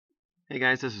Hey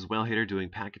guys, this is Whalehitter doing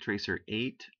Packet Tracer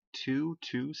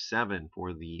 8227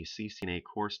 for the CCNA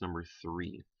course number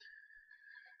 3.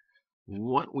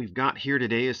 What we've got here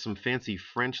today is some fancy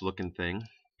French looking thing.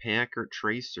 Packet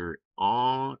Tracer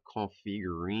en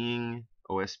configuring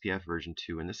OSPF version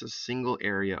 2, and this is single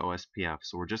area OSPF,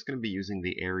 so we're just going to be using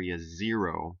the area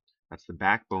 0. That's the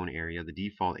backbone area, the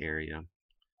default area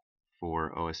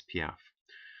for OSPF.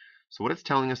 So what it's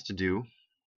telling us to do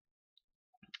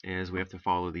is we have to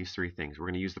follow these three things. We're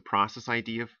going to use the process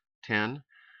ID of 10.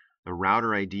 The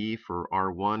router ID for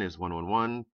R1 is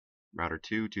 111, router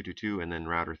 2, 222, and then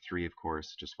router 3, of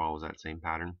course, just follows that same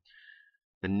pattern.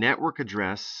 The network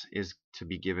address is to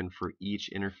be given for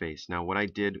each interface. Now what I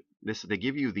did, they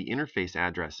give you the interface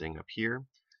addressing up here.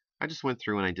 I just went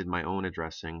through and I did my own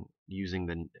addressing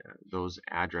using those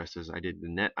addresses. I did the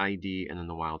net ID and then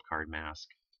the wildcard mask,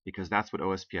 because that's what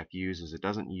OSPF uses. It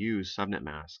doesn't use subnet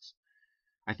masks.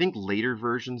 I think later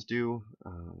versions do.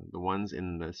 The ones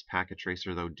in this packet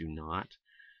tracer, though, do not.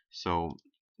 So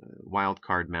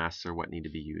wildcard masks are what need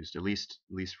to be used, at least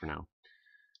for now.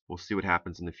 We'll see what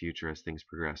happens in the future as things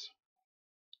progress.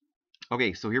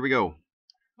 Okay, so here we go.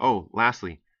 Oh,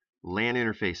 lastly, LAN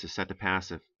interface is set to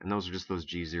passive, and those are just those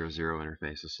G00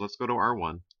 interfaces. So let's go to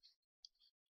R1.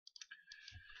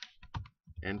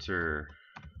 Enter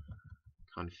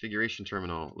configuration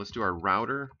terminal. Let's do our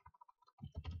router.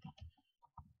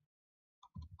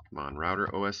 Come on, router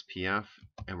OSPF,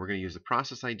 and we're going to use the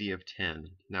process ID of 10.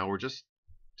 Now we're just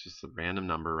a random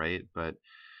number, right? But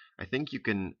I think you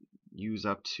can use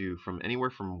up to anywhere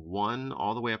from 1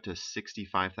 all the way up to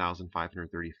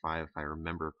 65,535 if I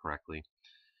remember correctly.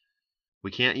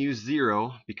 We can't use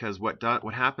 0 because what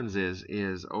happens is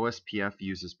OSPF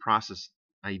uses process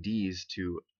IDs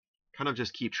to kind of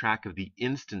just keep track of the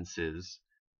instances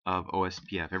of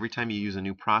OSPF. Every time you use a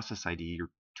new process ID,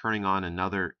 you're turning on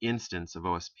another instance of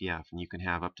OSPF, and you can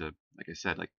have up to, like I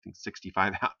said, like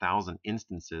 65,000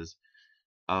 instances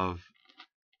of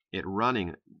it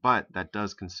running, but that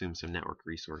does consume some network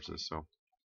resources, so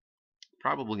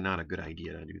probably not a good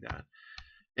idea to do that.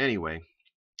 Anyway,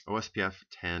 OSPF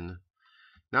 10.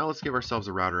 Now let's give ourselves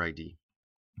a router ID.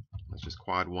 Let's just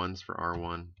quad 1s for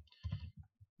R1.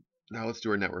 Now let's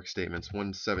do our network statements.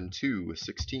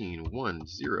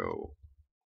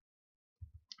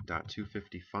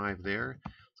 172.16.10.255 there.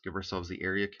 Let's give ourselves the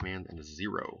area command and a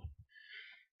 0. I'm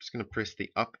just going to press the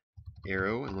up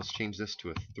arrow, and let's change this to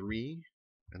a 3,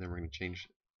 and then we're going to change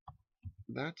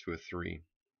that to a 3.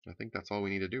 I think that's all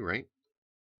we need to do, right?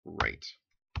 Right.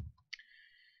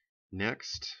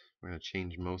 Next, we're going to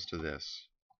change most of this.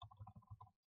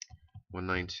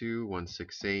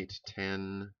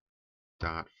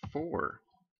 192.168.10.4.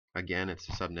 Again, it's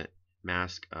a subnet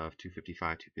mask of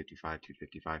 255, 255,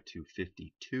 255,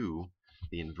 252,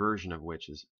 the inversion of which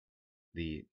is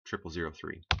the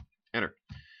 0003. Enter.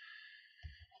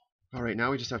 All right,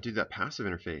 now we just have to do that passive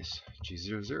interface,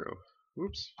 G00.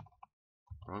 Whoops,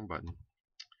 wrong button.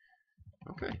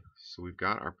 Okay, so we've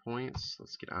got our points.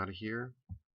 Let's get out of here.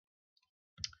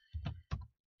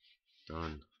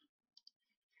 Done.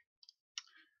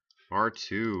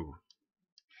 R2.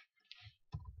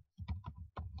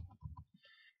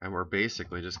 And we're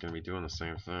basically just going to be doing the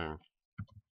same thing.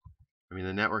 I mean,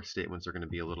 the network statements are going to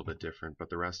be a little bit different, but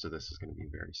the rest of this is going to be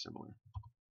very similar.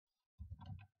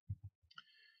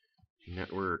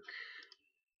 Network.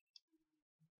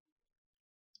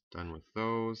 Done with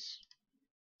those.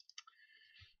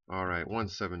 All right,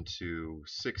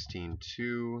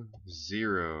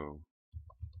 172.16.2.0.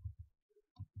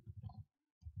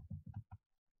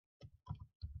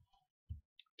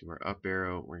 Do our up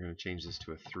arrow. We're going to change this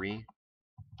to a 3.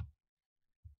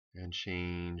 And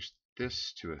change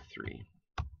this to a 3.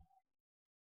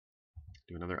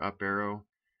 Do another up arrow.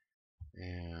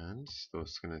 And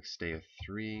those are going to stay a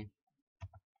 3.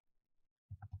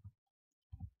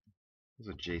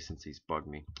 Those adjacencies bug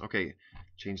me. Okay,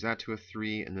 change that to a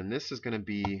 3, and then this is going to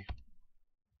be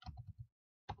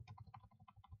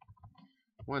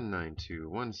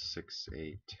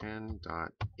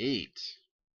 192.168.10.8.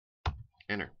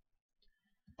 Enter.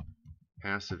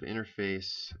 Passive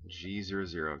interface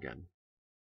G00 again.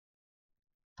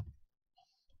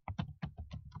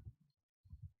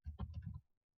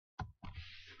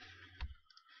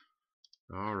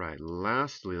 All right,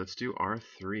 lastly, let's do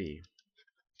R3.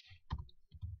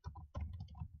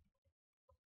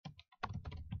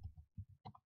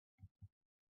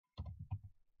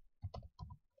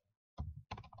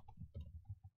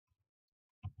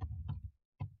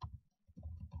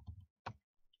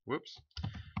 Whoops.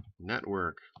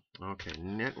 Network. Okay,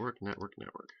 network.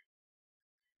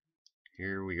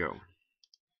 Here we go.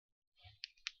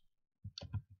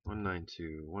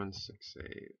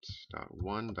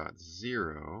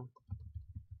 192.168.1.0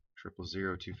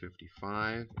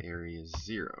 000.255 area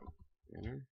 0.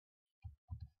 Enter.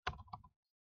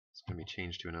 It's going to be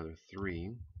changed to another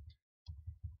 3.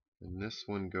 And this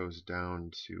one goes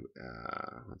down to,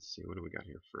 let's see, what do we got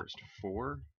here first?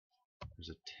 4. There's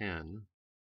a 10.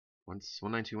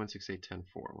 192.168.10.4.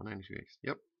 192.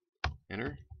 Yep.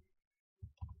 Enter.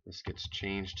 This gets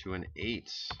changed to an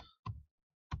 8.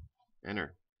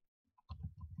 Enter.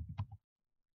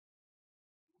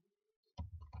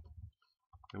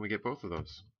 And we get both of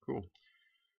those. Cool.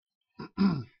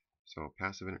 So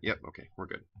passive, yep, okay, we're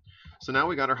good. So now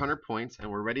we got our 100 points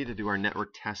and we're ready to do our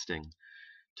network testing.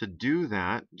 To do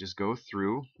that, just go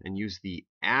through and use the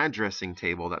addressing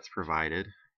table that's provided.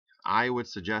 I would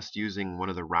suggest using one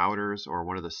of the routers or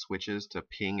one of the switches to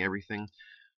ping everything.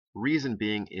 Reason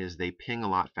being is they ping a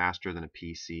lot faster than a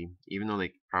PC, even though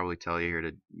they probably tell you here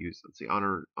to use, let's see,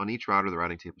 on each router the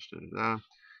routing table should,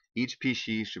 each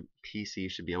PC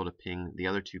should be able to ping the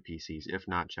other 2 PCs. If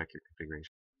not, check your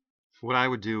configuration. What I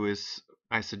would do is,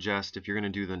 I suggest if you're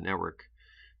going to do the network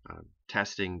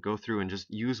testing, go through and just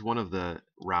use one of the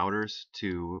routers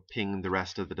to ping the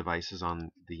rest of the devices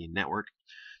on the network,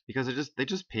 because they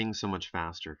just ping so much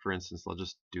faster. For instance, I'll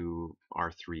just do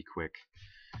R3 quick.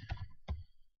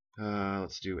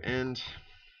 Let's do end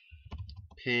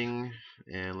ping,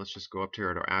 and let's just go up to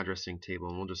our addressing table,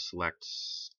 and we'll just select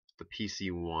the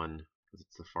PC1 because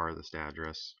it's the farthest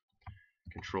address.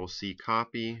 Control C,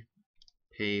 copy,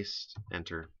 paste,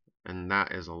 enter. And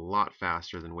that is a lot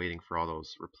faster than waiting for all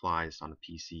those replies on a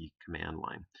PC command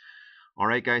line.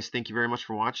 Alright guys, thank you very much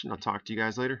for watching. I'll talk to you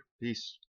guys later. Peace.